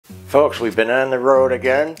Folks, we've been on the road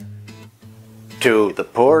again to the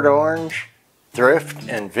Port Orange Thrift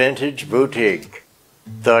and Vintage Boutique.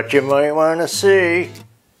 Thought you might want to see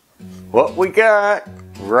what we got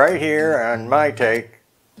right here on my take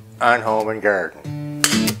on Home and Garden.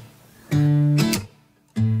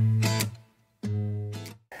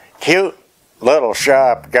 Cute little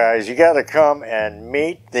shop, guys. You got to come and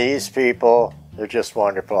meet these people. They're just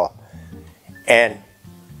wonderful. And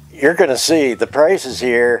you're going to see the prices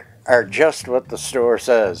here are just what the store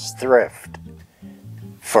says, thrift,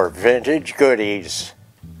 for vintage goodies.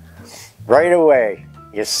 Right away,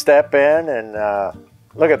 you step in and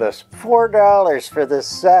look at this, $4 for this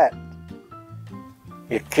set.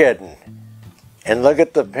 You're kidding. And look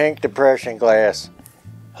at the pink depression glass.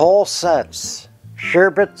 Whole sets,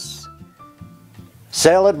 sherbets,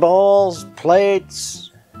 salad bowls,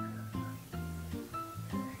 plates.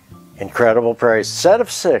 Incredible price. Set of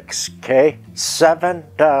 6, okay?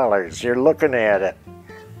 $7. You're looking at it.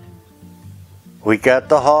 We got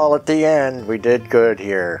the haul at the end. We did good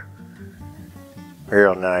here.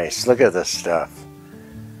 Real nice. Look at this stuff.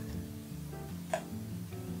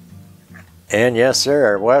 And yes, sir,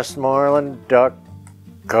 our Westmoreland duck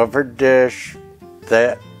covered dish.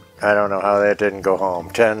 That, I don't know how that didn't go home.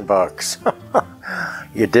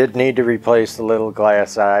 $10. You did need to replace the little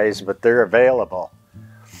glass eyes, but they're available.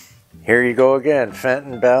 Here you go again,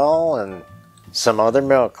 Fenton Bell and some other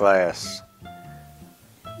milk glass.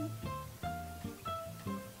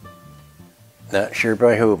 Not sure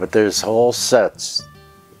by who, but there's whole sets.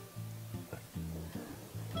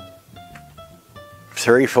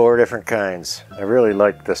 3, 4 different kinds. I really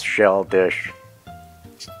like this shell dish.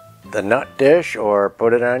 The nut dish, or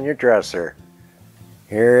put it on your dresser.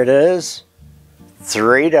 Here it is.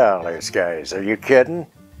 $3, guys. Are you kidding?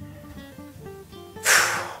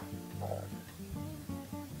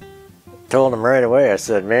 Told him right away. I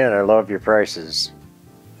said, man, I love your prices.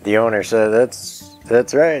 The owner said,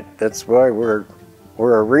 that's right. That's why we're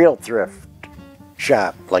a real thrift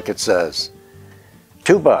shop, like it says.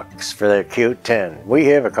 $2 for that cute tin. We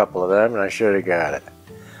have a couple of them, and I should have got it.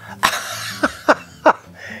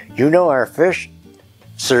 You know our fish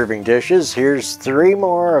serving dishes. Here's 3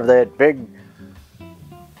 more of that big,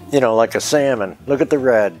 you know, like a salmon. Look at the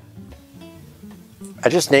red. I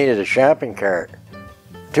just needed a shopping cart.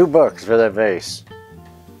 $2 for that vase.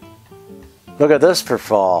 Look at this for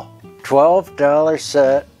fall. $12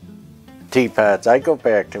 set teapots. I go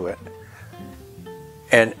back to it.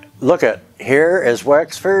 And look at, here is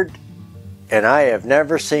Wexford, and I have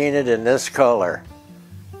never seen it in this color.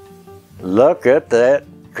 Look at that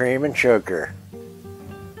cream and sugar.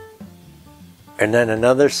 And then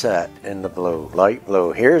another set in the blue, light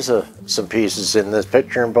blue. Here's some pieces in this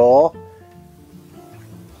pitcher and bowl.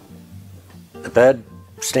 The bed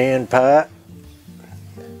stand pot.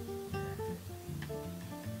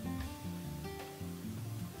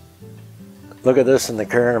 Look at this in the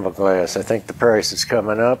carnival glass. I think the price is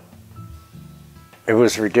coming up. It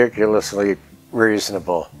was ridiculously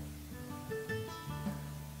reasonable.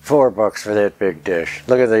 $4 for that big dish.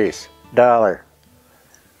 Look at these. $1.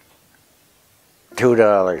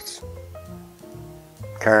 $2.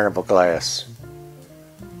 Carnival glass.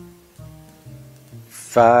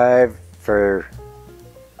 $5 for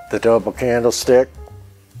the double candlestick.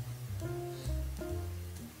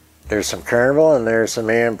 There's some carnival and there's some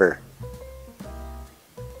amber.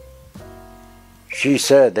 She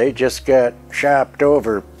said they just got shopped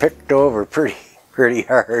over, picked over pretty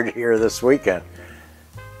hard here this weekend.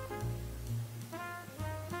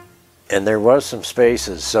 And there was some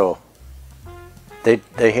spaces, so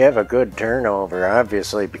they have a good turnover,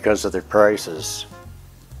 obviously, because of their prices.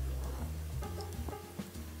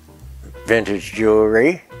 Vintage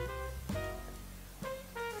jewelry.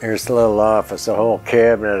 There's the little office, a whole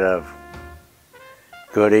cabinet of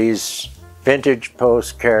goodies, vintage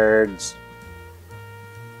postcards,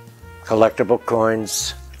 collectible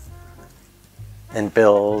coins and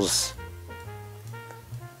bills.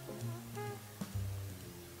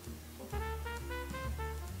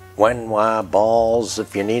 Wenwa balls,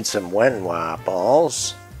 if you need some Wenwa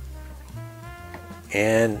balls.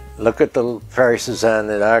 And look at the prices on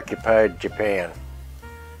the occupied Japan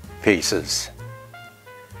pieces.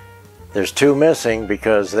 There's 2 missing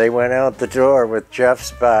because they went out the door with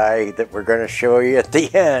Jeff's buy that we're going to show you at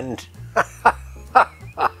the end.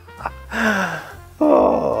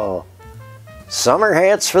 Oh, summer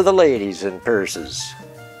hats for the ladies and purses.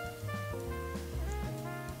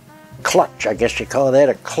 Clutch, I guess you call that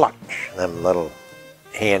a clutch, them little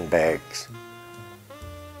handbags.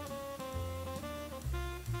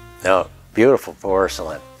 No, beautiful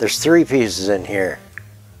porcelain. There's 3 pieces in here.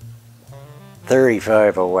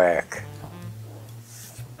 $35 a whack.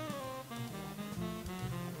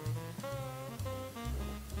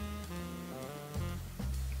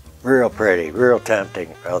 Real pretty, real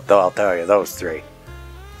tempting. I'll tell you, those three.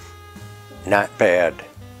 Not bad.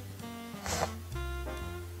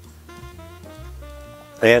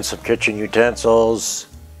 And some kitchen utensils.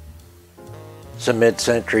 Some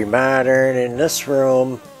mid-century modern in this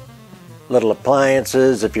room. Little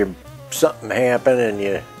appliances if something happened and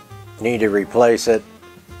you need to replace it.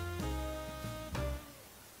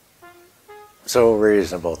 So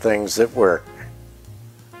reasonable, things that work.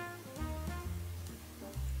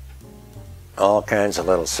 All kinds of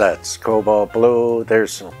little sets. Cobalt blue,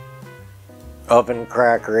 there's some oven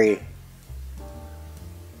crockery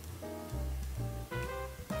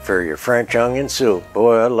for your French onion soup.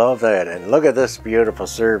 Boy, I love that. And look at this beautiful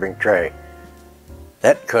serving tray.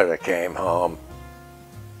 That could have came home.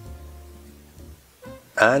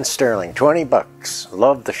 On sterling, 20 bucks.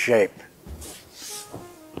 Love the shape.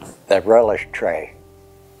 That relish tray.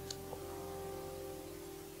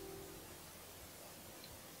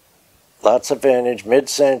 Lots of vintage,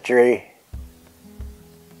 mid-century.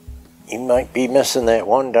 You might be missing that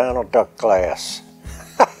one Donald Duck glass.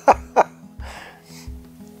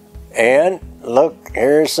 And look,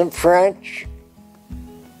 here's some French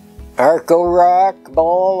Arco Rock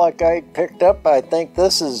bowl like I picked up. I think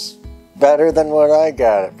this is better than what I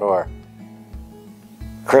got it for.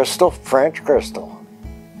 Crystal, French crystal.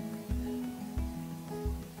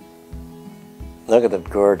 Look at the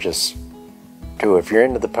gorgeous too. If you're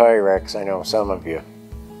into the Pyrex, I know some of you.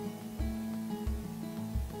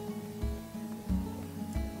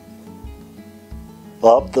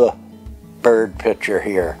 Love the bird picture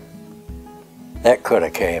here. That could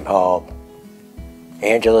have came home.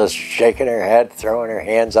 Angela's shaking her head, throwing her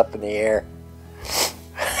hands up in the air.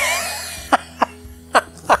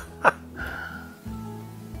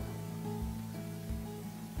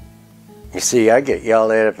 You see, I get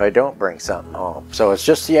yelled at if I don't bring something home. So it's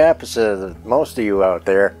just the opposite of most of you out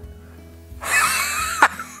there.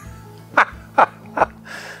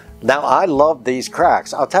 Now, I love these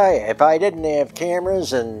Crocs. I'll tell you, if I didn't have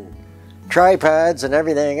cameras and tripods and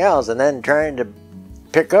everything else, and then trying to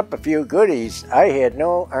pick up a few goodies, I had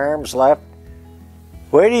no arms left.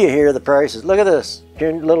 Wait till you hear the prices. Look at this.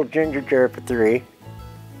 Little ginger jar for $3.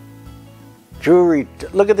 Jewelry,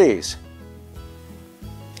 look at these.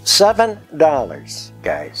 $7,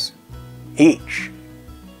 guys, each.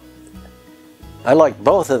 I like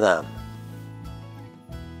both of them.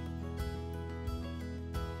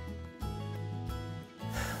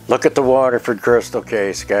 Look at the Waterford crystal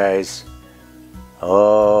case, guys.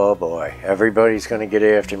 Oh boy, everybody's gonna get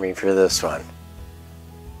after me for this one.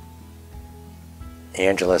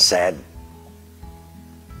 Angela said,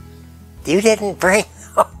 "You didn't bring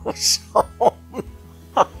those home."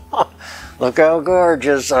 Look how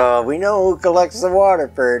gorgeous. We know who collects the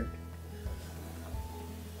Waterford.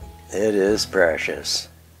 It is precious.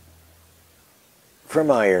 From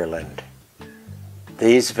Ireland.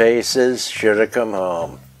 These vases should have come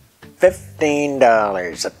home.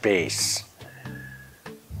 $15 a piece.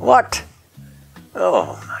 What?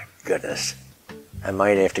 Oh my goodness. I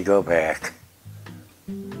might have to go back.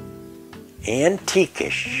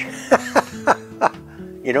 Antiquish.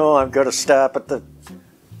 You know, I'm going to stop at the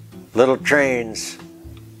little trains.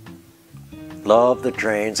 Love the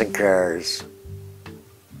trains and cars.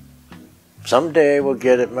 Someday we'll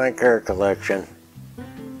get at my car collection.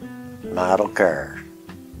 Model car.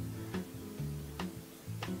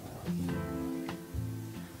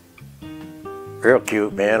 Real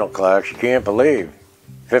cute mantle clocks, you can't believe.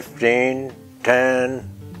 $15,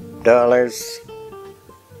 $10.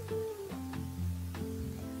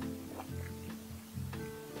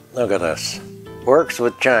 Look at this. Works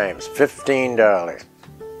with chimes, $15.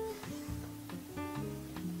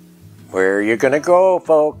 Where are you gonna go,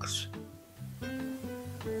 folks?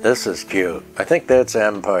 This is cute. I think that's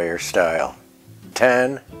Empire style.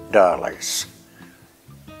 $10.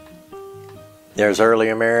 There's early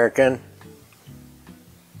American.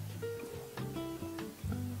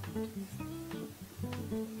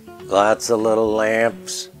 Lots of little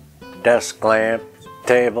lamps, desk lamp,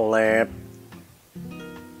 table lamp.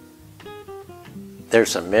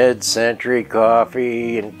 There's some mid-century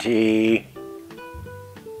coffee and tea.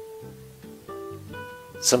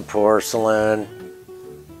 Some porcelain.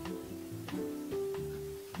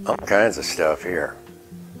 All kinds of stuff here.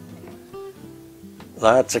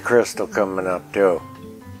 Lots of crystal coming up too.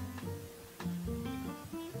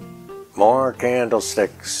 More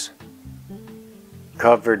candlesticks.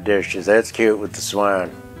 Covered dishes. That's cute with the swan.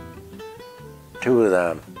 2 of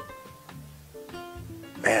them.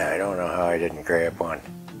 Man, I don't know how I didn't grab one.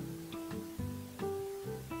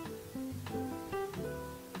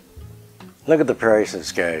 Look at the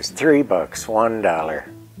prices, guys. $3, $1.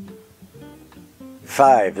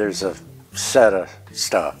 $5, there's a set of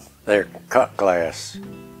stuff. They're cut glass.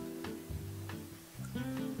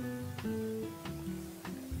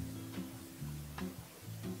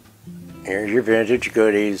 Here's your vintage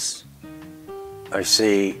goodies. I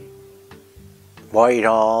see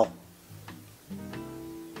Whitehall.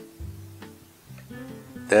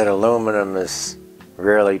 That aluminum is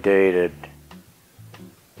really dated.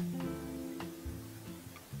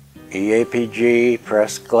 EAPG,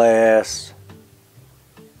 pressed glass.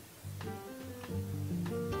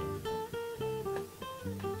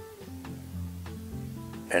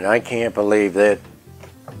 And I can't believe that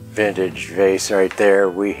vintage vase right there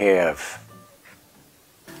we have.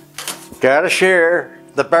 Gotta share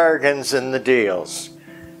the bargains and the deals.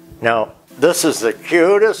 Now, this is the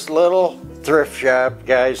cutest little thrift shop,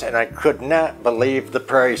 guys, and I could not believe the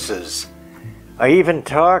prices. I even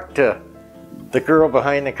talked to the girl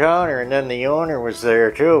behind the counter, and then the owner was there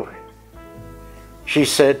too. She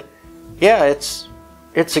said, yeah, it's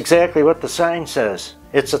exactly what the sign says.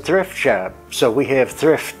 It's a thrift shop, so we have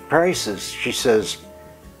thrift prices. She says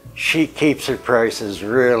she keeps her prices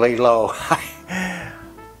really low.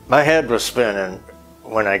 My head was spinning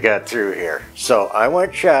when I got through here. So I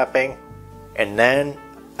went shopping, and then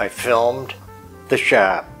I filmed the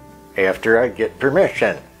shop after I get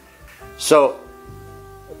permission. So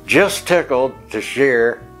just tickled to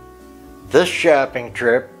share this shopping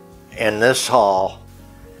trip and this haul.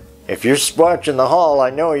 If you're watching the haul, I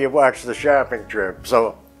know you watched the shopping trip.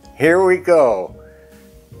 So here we go.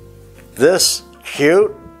 This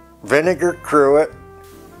cute vinegar cruet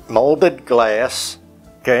molded glass,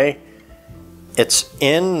 okay? It's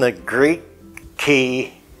in the Greek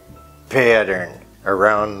key pattern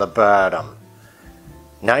around the bottom.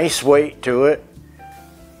 Nice weight to it.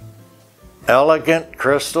 Elegant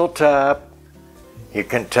crystal top. You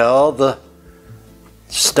can tell the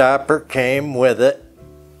stopper came with it,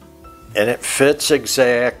 and it fits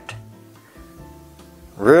exact.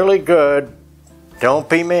 Really good. Don't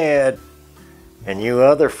be mad. And you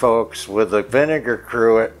other folks with a vinegar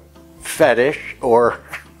cruet fetish or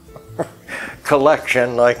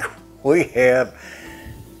collection like we have,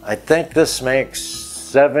 I think this makes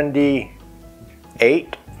 $78.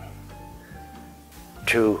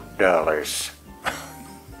 $2.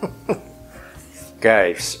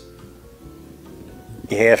 Guys,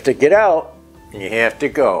 you have to get out, and you have to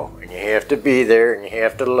go, and you have to be there, and you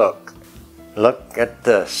have to look. Look at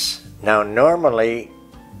this. Now normally,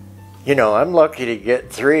 you know, I'm lucky to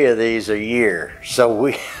get 3 of these a year. So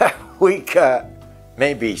we got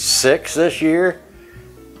maybe 6 this year.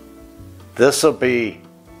 This will be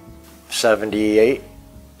 78.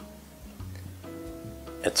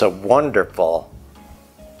 It's a wonderful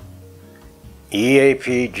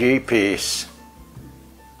EAPG piece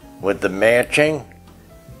with the matching.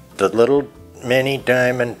 The little mini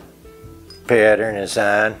diamond pattern is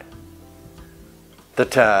on the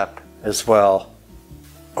top as well.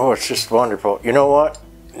 Oh, it's just wonderful. You know what?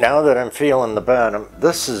 Now that I'm feeling the bottom,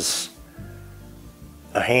 this is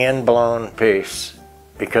a hand-blown piece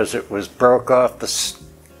because it was broke off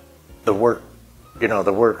the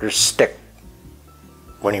worker's stick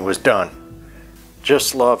when he was done.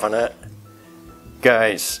 Just loving it.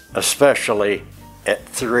 Guys, especially at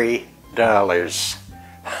 $3.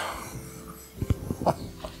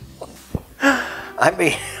 I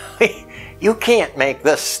mean, you can't make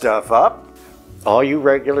this stuff up. All you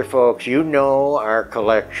regular folks, you know our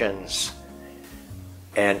collections.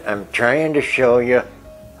 And I'm trying to show you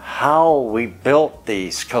how we built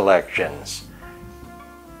these collections.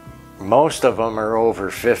 Most of them are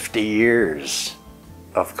over 50 years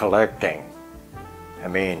of collecting. I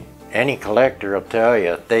mean, any collector will tell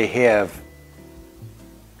you they have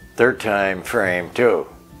their time frame too.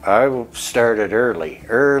 I started early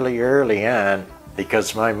on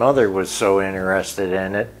because my mother was so interested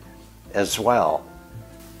in it as well.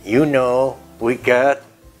 You know, we got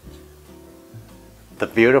the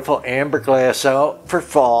beautiful amber glass out for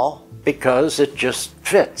fall because it just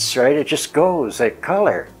fits, right? It just goes, that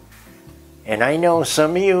color. And I know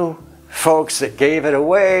some of you folks that gave it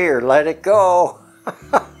away or let it go.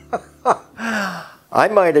 I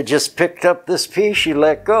might have just picked up this piece you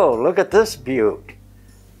let go. Look at this beaut.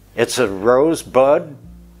 It's a rosebud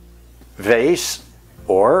vase,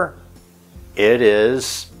 or it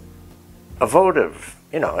is a votive.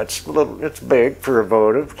 You know, it's big for a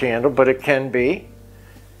votive candle, but it can be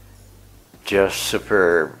just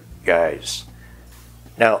superb, guys.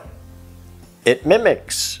 Now, it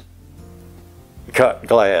mimics cut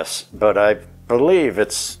glass, but I believe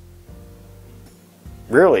it's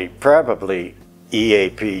really probably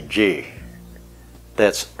EAPG.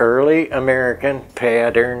 That's Early American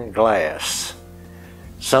Pattern Glass.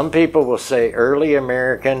 Some people will say Early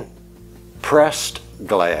American Pressed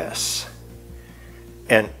Glass.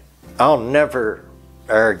 And I'll never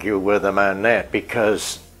argue with them on that,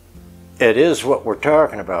 because it is what we're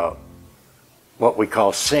talking about, what we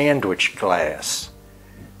call sandwich glass,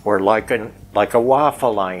 where like a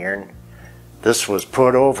waffle iron, this was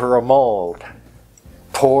put over a mold,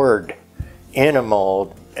 poured in a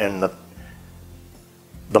mold, and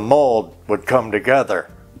the mold would come together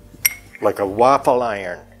like a waffle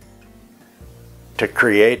iron to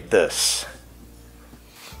create this.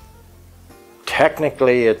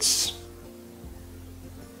 Technically, it's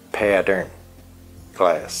pattern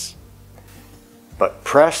glass, but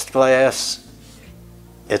pressed glass,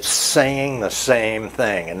 it's saying the same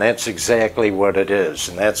thing, and that's exactly what it is,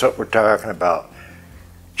 and that's what we're talking about.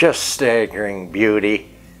 Just staggering beauty.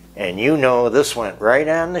 And you know, this went right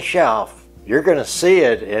on the shelf. You're gonna see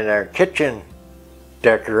it in our kitchen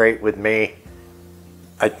decorate with me.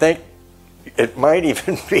 I think it might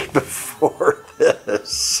even be before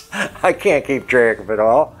this. I can't keep track of it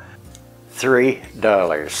all.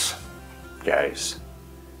 $3, guys,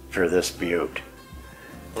 for this beaut.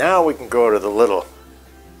 Now we can go to the little,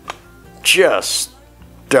 just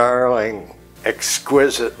darling,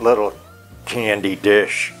 exquisite little candy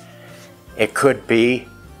dish. It could be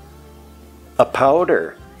a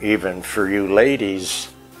powder, even for you ladies.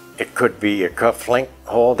 It could be a cufflink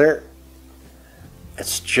holder.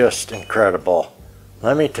 It's just incredible.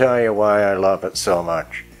 Let me tell you why I love it so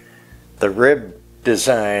much. The rib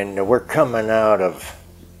design, we're coming out of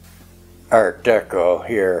Art Deco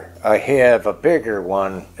here. I have a bigger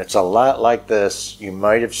one. It's a lot like this. You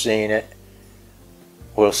might have seen it.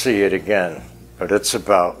 We'll see it again. But it's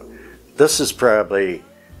about, this is probably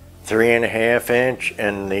 3.5 inch,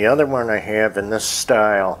 and the other one I have in this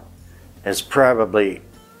style is probably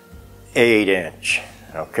 8 inch,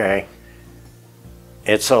 okay?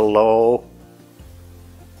 It's a low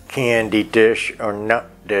candy dish or nut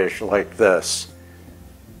dish like this.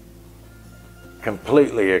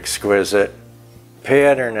 Completely exquisite.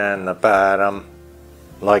 Pattern on the bottom,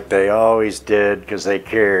 like they always did because they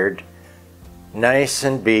cared. Nice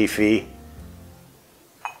and beefy.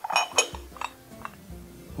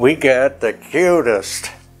 We got the cutest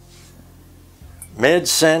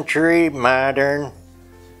mid-century modern.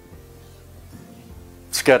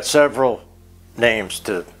 It's got several names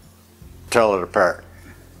to tell it apart.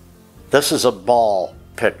 This is a ball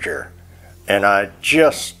pitcher, and I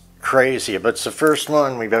just crazy, but it's the first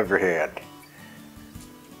one we've ever had.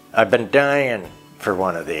 I've been dying for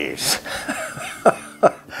one of these.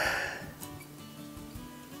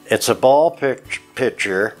 It's a ball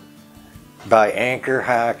pitcher by Anchor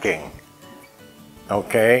Hocking.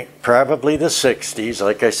 Okay, probably the 60s,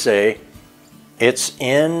 like I say. It's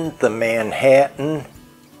in the Manhattan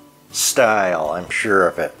style, I'm sure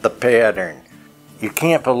of it, the pattern. You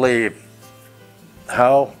can't believe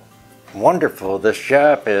how wonderful this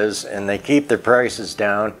shop is, and they keep their prices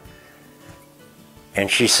down. And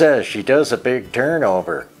she says she does a big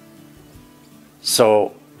turnover.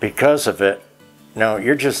 So because of it, now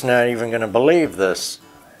you're just not even going to believe this.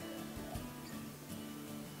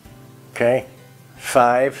 Okay,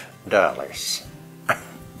 $5.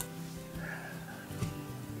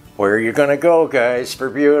 Where are you going to go, guys, for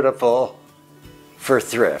beautiful? For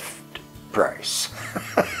thrift price.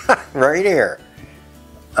 Right here.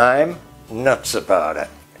 I'm nuts about it.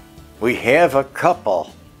 We have a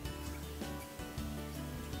couple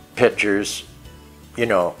pictures, you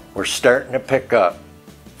know, we're starting to pick up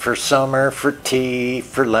for summer, for tea,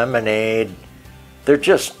 for lemonade. They're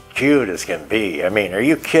just cute as can be. I mean, are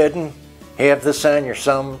you kidding? Have this on your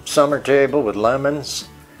summer table with lemons?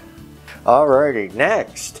 Alrighty,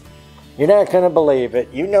 next. You're not going to believe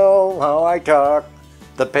it. You know how I talk.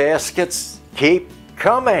 The baskets keep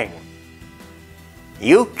coming.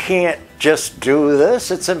 You can't just do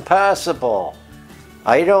this. It's impossible.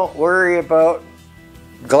 I don't worry about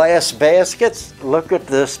glass baskets. Look at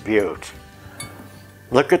this beaut.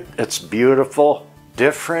 Look at its beautiful,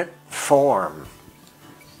 different form.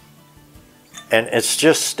 And it's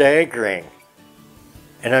just staggering.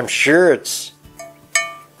 And I'm sure it's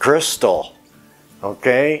crystal.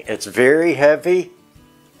 Okay? It's very heavy.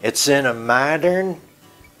 It's in a modern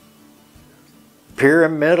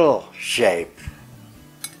pyramidal shape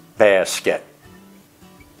basket.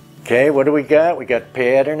 Okay, what do we got? We got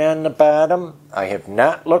pattern on the bottom. I have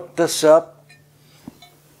not looked this up.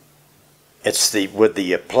 It's with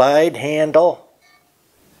the applied handle.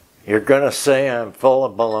 you're gonna say I'm full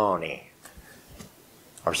of baloney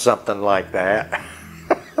or something like that.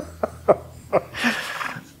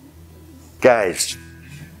 Guys,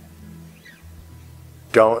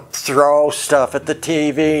 don't throw stuff at the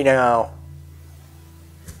TV now.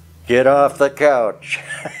 Get off the couch.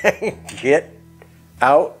 Get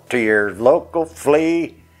out to your local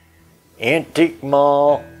flea antique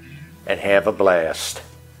mall and have a blast.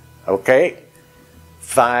 Okay?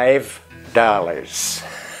 $5.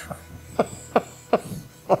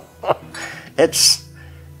 It's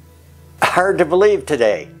hard to believe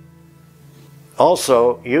today.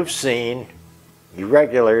 Also, you've seen, you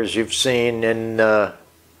regulars, you've seen in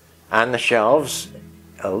on the shelves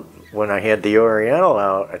when I had the Oriental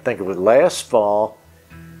out, I think it was last fall,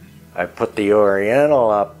 I put the Oriental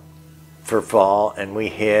up for fall, and we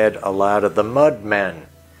had a lot of the Mudmen.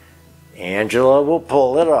 Angela will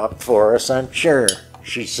pull it up for us, I'm sure.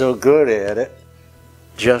 She's so good at it.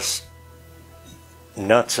 Just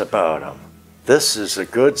nuts about them. This is a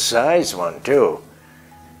good size one too.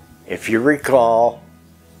 If you recall,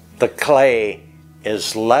 the clay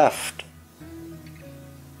is left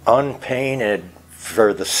unpainted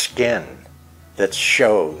for the skin that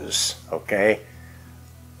shows, okay?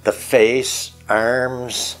 The face,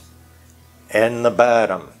 arms, and the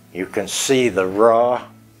bottom. You can see the raw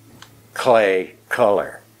clay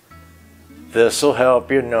color. This will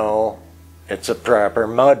help you know it's a proper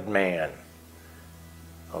mud man,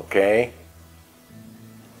 okay?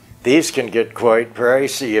 These can get quite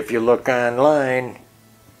pricey if you look online.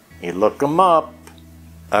 You look them up.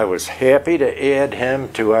 I was happy to add him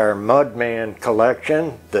to our Mudman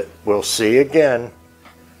collection that we'll see again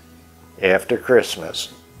after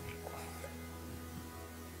Christmas.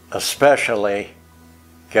 Especially,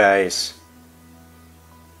 guys,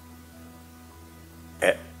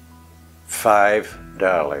 at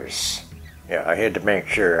 $5. Yeah, I had to make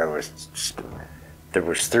sure there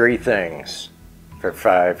was 3 things for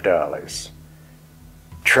 $5.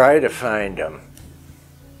 Try to find them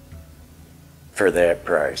for that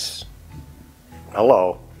price.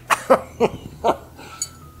 Hello.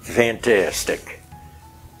 Fantastic.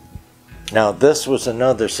 Now this was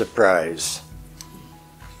another surprise.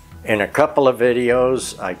 In a couple of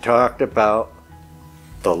videos I talked about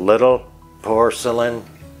the little porcelain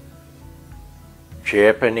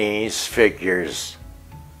Japanese figures.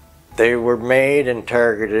 They were made and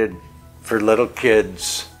targeted for little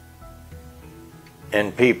kids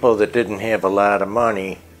and people that didn't have a lot of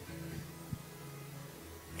money.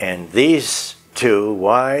 And these two,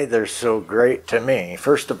 why they're so great to me.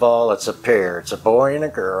 First of all, it's a pair. It's a boy and a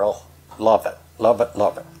girl. Love it, love it,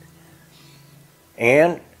 love it.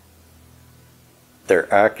 And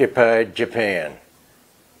they're occupied Japan,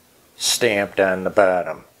 stamped on the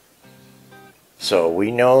bottom. So we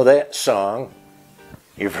know that song.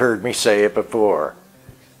 You've heard me say it before.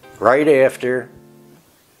 Right after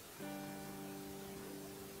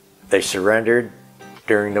they surrendered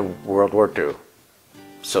during the World War II.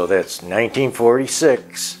 So that's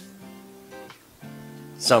 1946,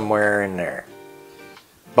 somewhere in there.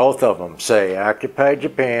 Both of them say occupied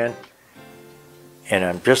Japan, and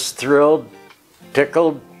I'm just thrilled,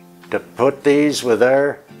 tickled to put these with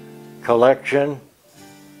our collection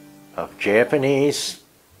of Japanese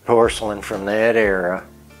porcelain from that era.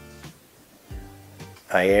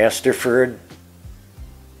 I asked her for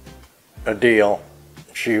a deal.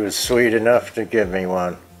 She was sweet enough to give me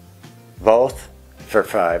one. Both for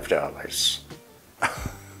 $5.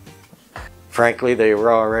 Frankly, they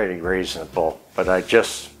were already reasonable, but I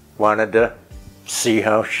just wanted to see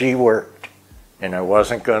how she worked, and I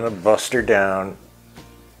wasn't going to bust her down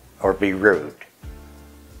or be rude.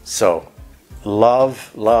 So,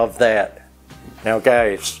 love that. Now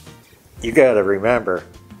guys, you got to remember,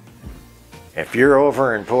 if you're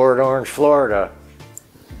over in Port Orange, Florida,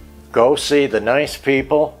 go see the nice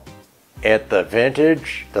people at the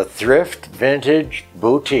Thrift Vintage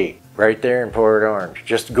Boutique, right there in Port Orange.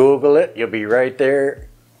 Just Google it, you'll be right there.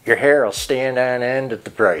 Your hair will stand on end at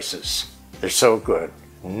the prices. They're so good.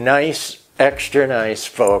 Nice, extra nice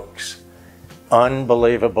folks.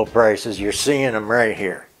 Unbelievable prices. You're seeing them right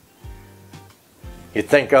here. You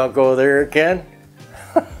think I'll go there again?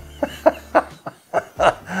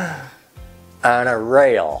 On a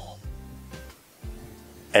rail.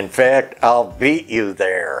 In fact, I'll beat you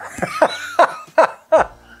there.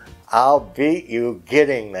 I'll beat you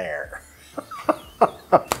getting there.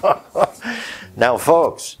 Now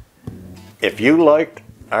folks, if you liked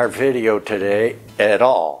our video today at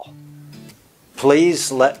all, please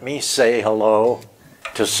let me say hello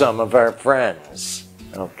to some of our friends,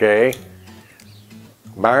 okay?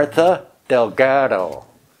 Martha Delgado,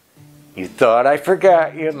 You thought I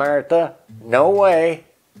forgot you, Martha. No way.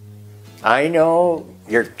 I know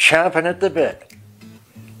you're chomping at the bit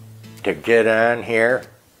to get on here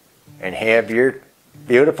and have your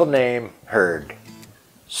beautiful name heard.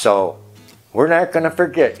 So we're not going to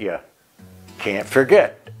forget you. Can't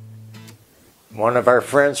forget. One of our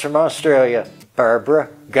friends from Australia, Barbara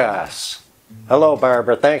Goss. Hello,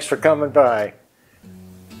 Barbara. Thanks for coming by.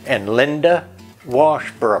 And Linda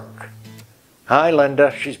Washbrook. Hi,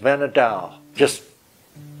 Linda. She's been a doll. Just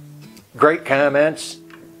great comments.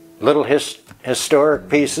 Little historic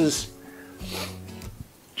pieces.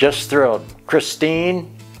 Just thrilled.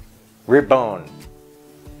 Christine Ribone.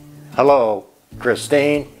 Hello,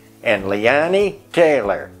 Christine. And Leonie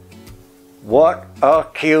Taylor. What a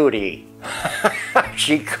cutie.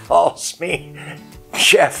 She calls me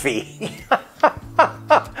Jeffy.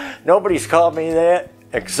 Nobody's called me that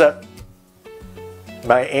except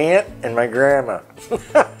my aunt and my grandma.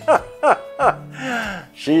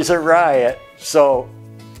 She's a riot, so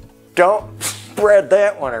don't spread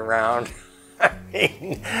that one around. I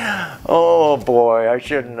mean, oh boy, I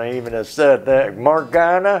shouldn't even have said that.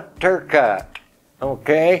 Morgana Turcott,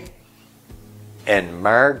 okay? And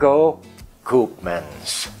Margot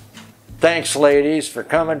Koopmans. Thanks, ladies, for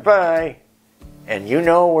coming by. And you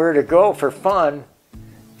know where to go for fun.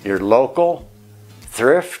 Your local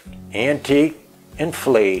thrift, antique, and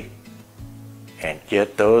flea. And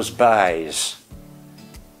get those buys.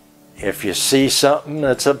 If you see something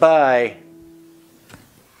that's a buy,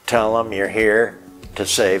 tell them you're here to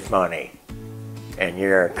save money. And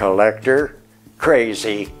you're a collector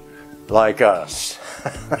crazy like us.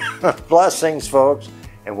 Blessings, folks.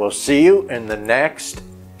 And we'll see you in the next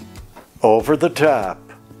Over the Top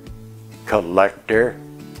collector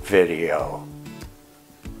video.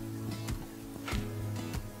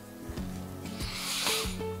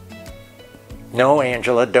 No,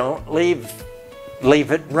 Angela, don't leave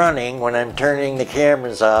it running when I'm turning the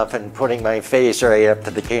cameras off and putting my face right up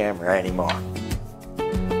to the camera anymore.